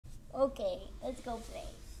Okay, let's go play.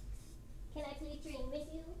 Can I play train with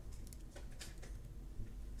you?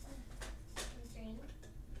 Train.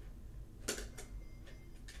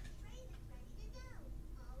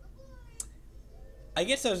 I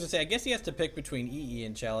guess I was gonna say, I guess he has to pick between EE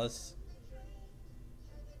and Chalice.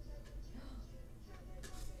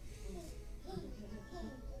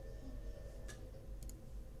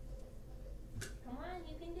 Come on,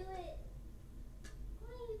 you can do it.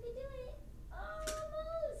 Come on, you can do it.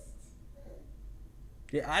 Almost.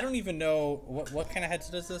 Yeah, I don't even know what kind of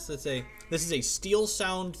headset is this. This is a Steel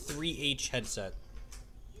Sound 3H headset.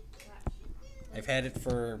 I've had it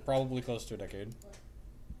for probably close to a decade.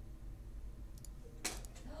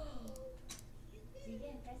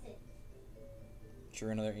 Sure,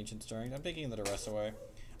 another ancient stirring. I'm taking the rest away.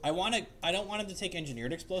 I don't want him to take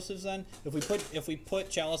engineered explosives then. If we put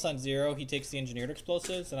Chalice on 0, he takes the engineered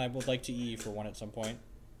explosives, and I would like to EE for 1 at some point.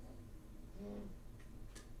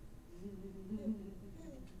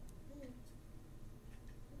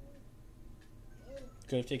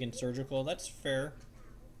 Could have taken surgical. That's fair.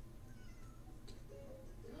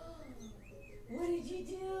 What did you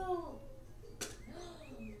do?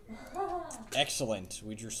 Excellent.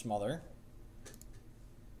 We drew Smother.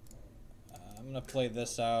 I'm going to play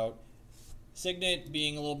this out. Signet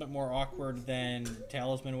being a little bit more awkward than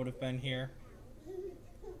Talisman would have been here.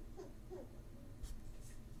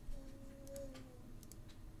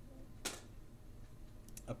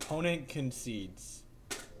 Opponent concedes.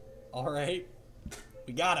 Alright.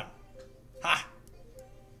 We got him. Ha!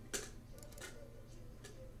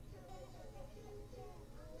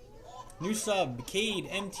 New sub, Cade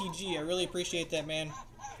MTG. I really appreciate that, man.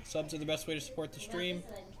 Subs are the best way to support the stream.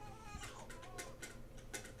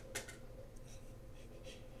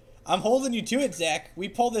 I'm holding you to it, Zach. We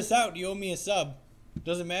pull this out, you owe me a sub.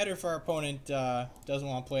 Doesn't matter if our opponent doesn't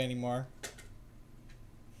want to play anymore.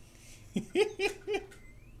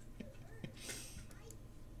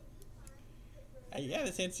 Yeah,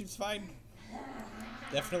 this hand seems fine.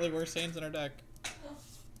 Definitely worse hands in our deck.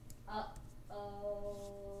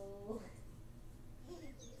 Uh-oh.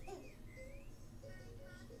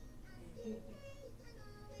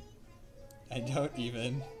 I don't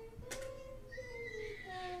even.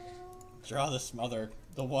 Draw the smother.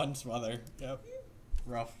 The one smother. Yep.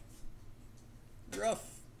 Rough. Rough.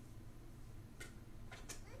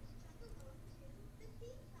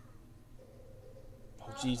 Oh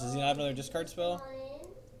jeez, does he not have another discard spell?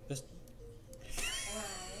 This.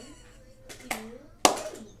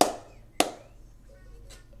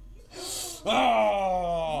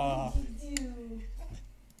 Oh!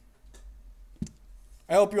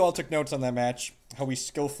 I hope you all took notes on that match. How we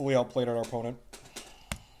skillfully outplayed our opponent.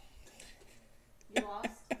 You lost?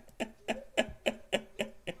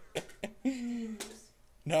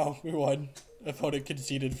 No, we won. Opponent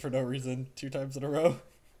conceded for no reason 2 times in a row.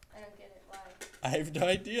 I don't get it. Why? I have no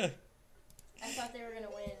idea. I thought they were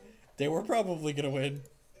gonna win. They were probably gonna win.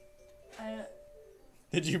 I don't...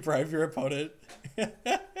 Did you bribe your opponent?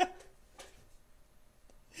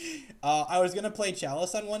 I was gonna play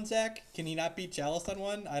Chalice on 1, Zach. Can he not beat Chalice on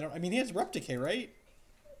 1? I mean, he has Rep Decay, right?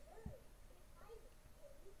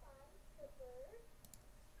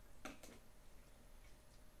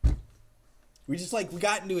 We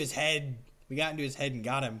got into his head. We got into his head and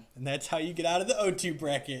got him. And that's how you get out of the O2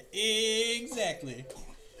 bracket. Exactly.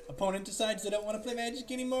 Opponent decides they don't want to play Magic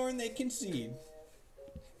anymore and they concede.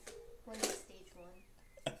 When is stage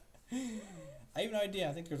 1? I have no idea.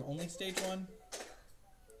 I think there's only stage 1.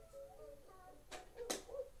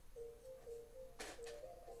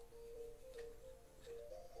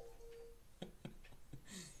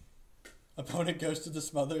 Opponent goes to the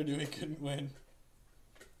smother, knew he couldn't win.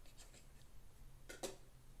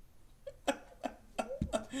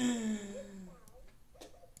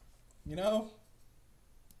 You know,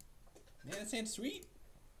 yeah, that sounds sweet.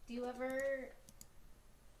 Do you ever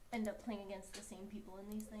end up playing against the same people in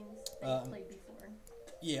these things that you played before?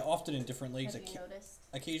 Yeah, often in different leagues. Have you noticed?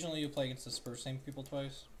 Occasionally you play against the same people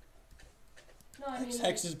twice. No, I mean...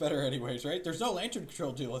 Hex is better anyways, right? There's no Lantern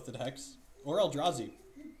Control deal with the Hex. Or Eldrazi.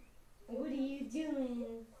 What are you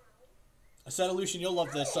doing? Acetallution, you'll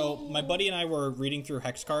love this. So, my buddy and I were reading through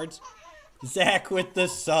Hex cards. Zach with the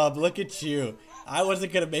sub, look at you. I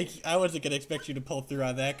wasn't gonna expect you to pull through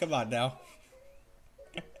on that. Come on now.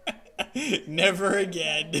 Never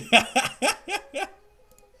again.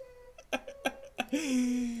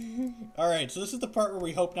 Alright, so this is the part where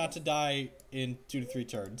we hope not to die in 2 to 3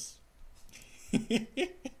 turns.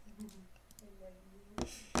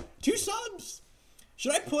 2 subs!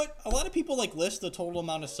 Should I put... A lot of people list the total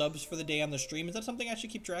amount of subs for the day on the stream. Is that something I should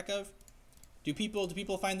keep track of? Do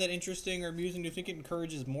people find that interesting or amusing? Do you think it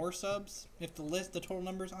encourages more subs if the total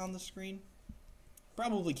numbers on the screen?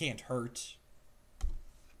 Probably can't hurt.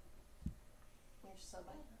 Your sub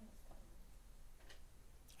icon is fun.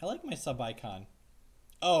 I like my sub icon.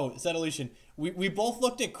 Oh, Zevolution. We both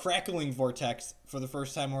looked at Crackling Vortex for the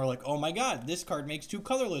first time and we're like, oh my god, this card makes 2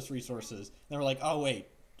 colorless resources. And then we're like, oh wait,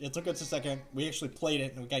 it took us a second. We actually played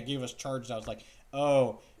it and the guy gave us charges. I was like,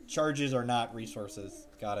 oh, charges are not resources.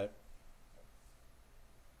 Got it.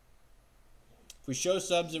 If we show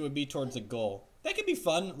subs, it would be towards a goal. That could be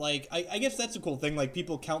fun. Like, I guess that's a cool thing. Like,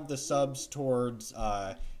 people count the subs towards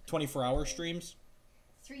 24-hour streams.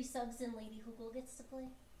 3 subs and Lady Hoogland gets to play.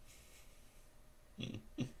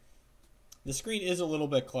 The screen is a little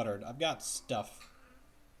bit cluttered. I've got stuff.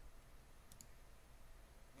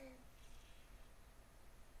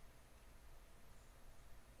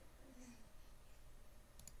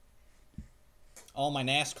 All my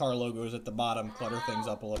NASCAR logos at the bottom clutter things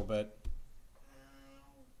up a little bit.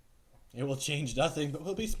 It will change nothing, but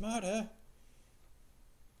we'll be smarter.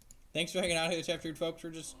 Thanks for hanging out here this afternoon, folks. We're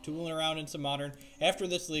just tooling around in some Modern. After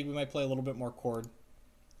this league, we might play a little bit more Cord.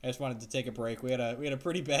 I just wanted to take a break. We had a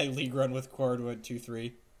pretty bad league run with Cord. We went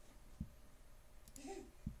 2-3.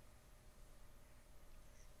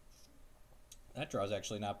 That draw's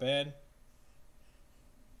actually not bad.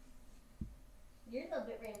 You're a little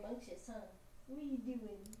bit rambunctious, huh? What are you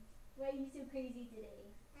doing? Why are you so crazy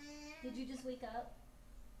today? Did you just wake up?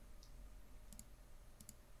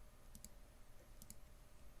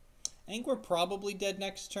 I think we're probably dead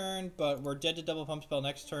next turn, but we're dead to double pump spell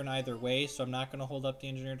next turn either way, so I'm not going to hold up the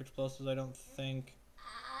engineered explosives, I don't think.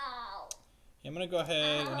 Ow! Yeah, I'm going to go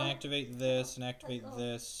ahead and activate this and activate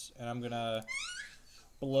this, and I'm going to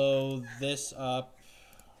blow this up.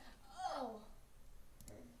 Oh!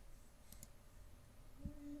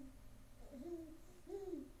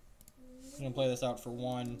 I'm going to play this out for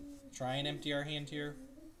 1. Try and empty our hand here.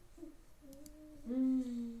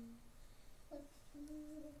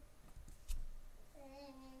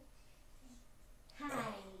 Hi.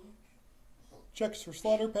 Checks for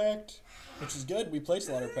Slaughter Pact, which is good. We play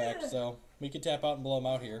Slaughter Pact, so we could tap out and blow them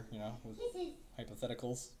out here, you know, with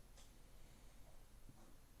hypotheticals.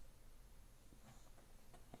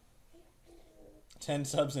 $10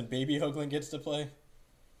 subs and Baby Hoogland gets to play.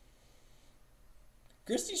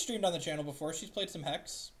 Christy streamed on the channel before. She's played some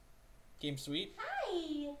Hex. Game sweet.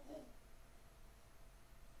 Hi!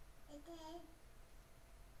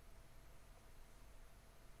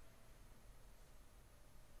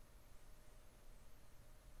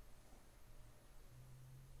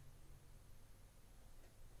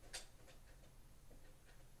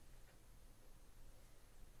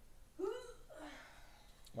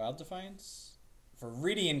 Wild Defiance.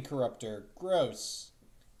 Viridian Corruptor. Gross.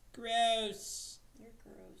 Gross. You're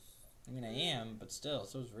gross. I mean, I am, but still,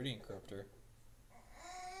 so is Viridian Corruptor.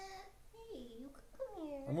 Hey, you can come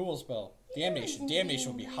here. Removal spell. Damnation.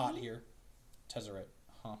 Damnation would be hot here. Tezzerator.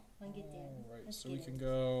 Huh. Wanna get down? Alright, Let's so get we in. can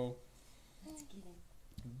go Let's get in.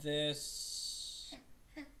 this.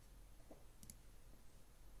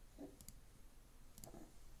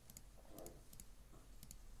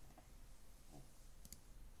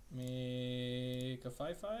 Make a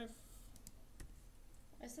 5/5.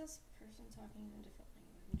 Is this person talking in a different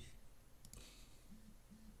language?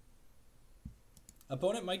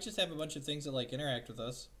 Opponent might just have a bunch of things that like interact with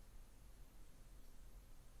us.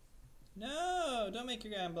 No, don't make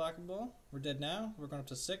your guy unblockable. We're dead now. We're going up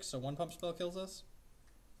to 6, so 1 pump spell kills us.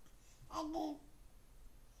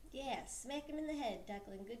 Yeah, smack him in the head,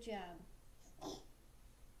 Duckling. Good job.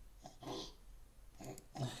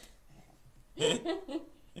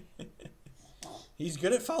 He's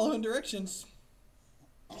good at following directions.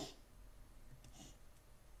 That's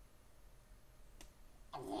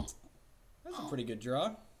a pretty good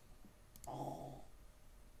draw.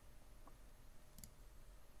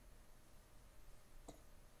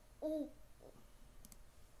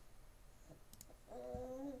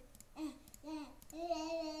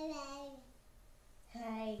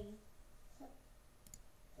 Hi.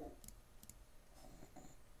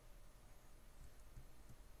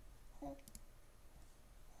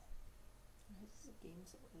 This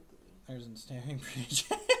game's so ugly. There's an standing bridge.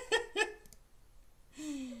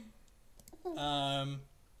 I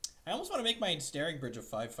almost want to make my ensnaring bridge a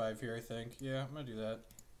 5/5 here, I think. Yeah, I'm going to do that.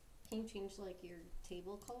 Can you change, like, your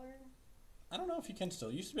table color? I don't know if you can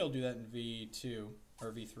still. You used to be able to do that in V2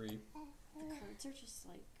 or V3. The cards are just,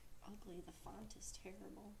 like, ugly. The font is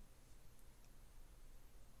terrible.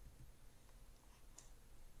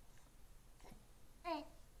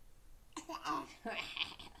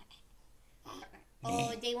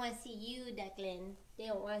 Oh, they They want to see you, Declan. They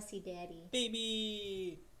don't want to see Daddy.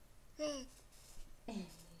 Baby! Is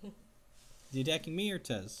he attacking me or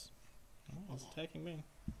Tez? Oh, he's attacking me.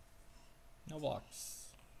 No blocks.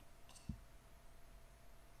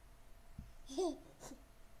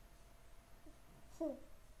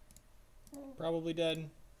 Probably dead.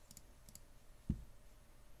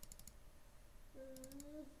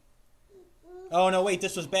 Oh no, wait,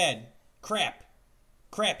 this was bad. Crap.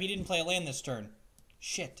 Crap, he didn't play a land this turn.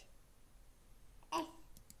 Shit.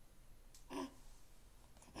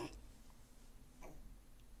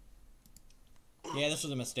 Yeah, this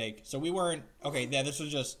was a mistake. So we weren't... Okay, yeah, this was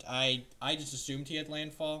just... I just assumed he had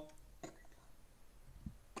landfall.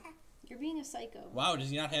 You're being a psycho. Wow, does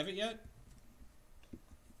he not have it yet?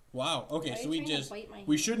 Wow, okay, so we just... We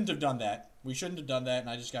hand? shouldn't have done that. We shouldn't have done that, and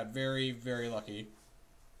I just got very, very lucky.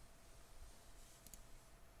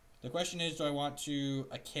 The question is, do I want to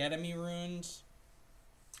Academy Runes?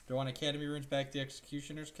 Do I want Academy Runes back the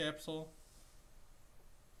Executioner's Capsule?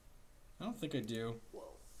 I don't think I do. Whoa.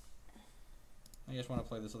 I just want to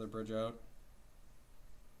play this other bridge out.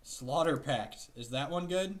 Slaughter Pact. Is that one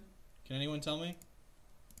good? Can anyone tell me?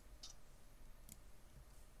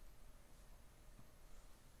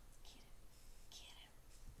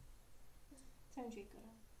 Get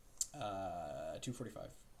him. 245.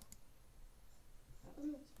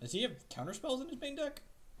 Does he have counter spells in his main deck?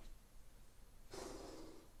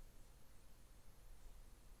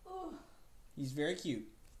 Oh. He's very cute.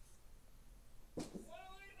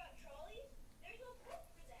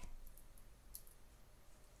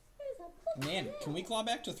 Man, can we claw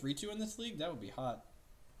back to 3-2 in this league? That would be hot.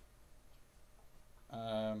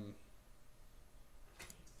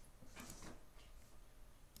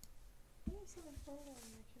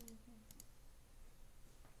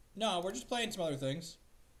 No, we're just playing some other things.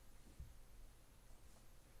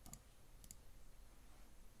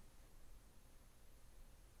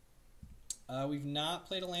 We've not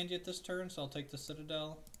played a land yet this turn, so I'll take the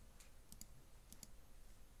Citadel.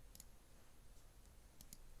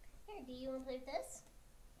 Here, do you want to play with this?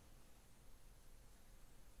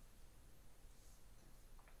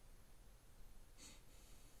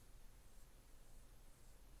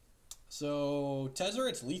 So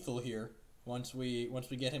Tezzerat's lethal here once we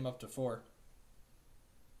get him up to 4.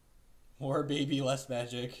 More baby, less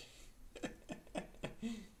magic.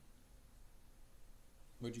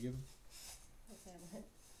 What'd you give him?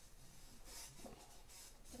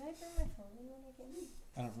 Did I bring my phone in when I came in?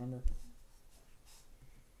 I don't remember.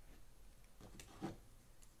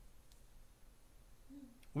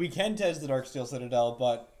 We can Tez the Darksteel Citadel,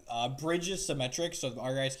 but bridge is symmetric, so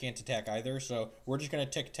our guys can't attack either. So we're just going to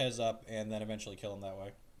tick Tez up and then eventually kill him that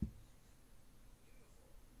way.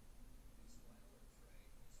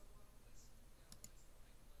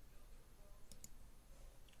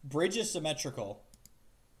 Bridge is symmetrical.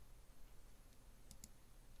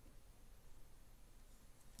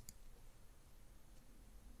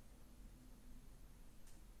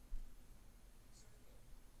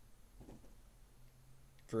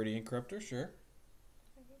 Viridian Corruptor, sure.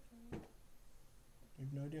 I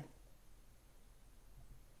have no idea.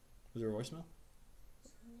 Was there a voicemail?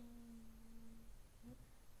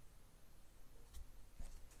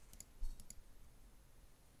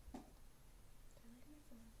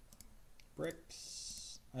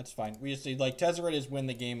 Bricks. That's fine. We just need, like, Tezzerator is win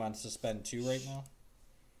the game on suspend 2 right now.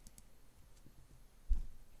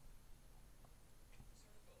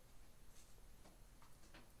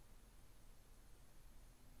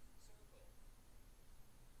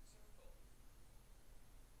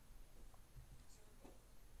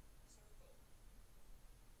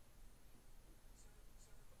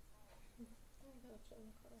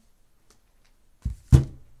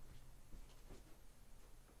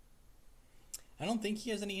 I don't think he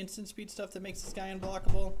has any instant speed stuff that makes this guy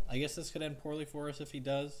unblockable. I guess this could end poorly for us if he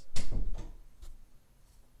does.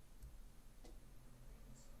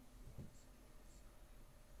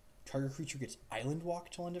 Target creature gets island walk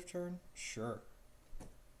till end of turn? Sure.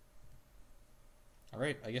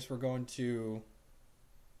 Alright, I guess we're going to...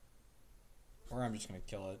 Or I'm just going to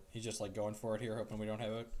kill it. He's just like going for it here, hoping we don't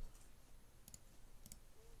have it.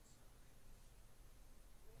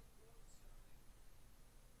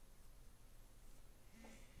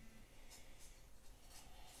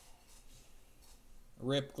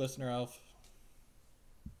 Rip, Glistener Elf.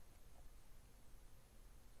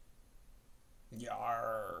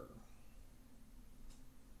 Yarr.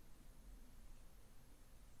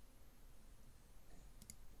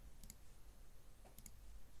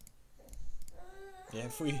 Yeah,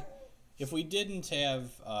 if we didn't have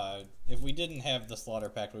the Slaughter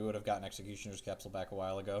Pact, we would have gotten Executioner's Capsule back a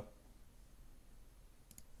while ago.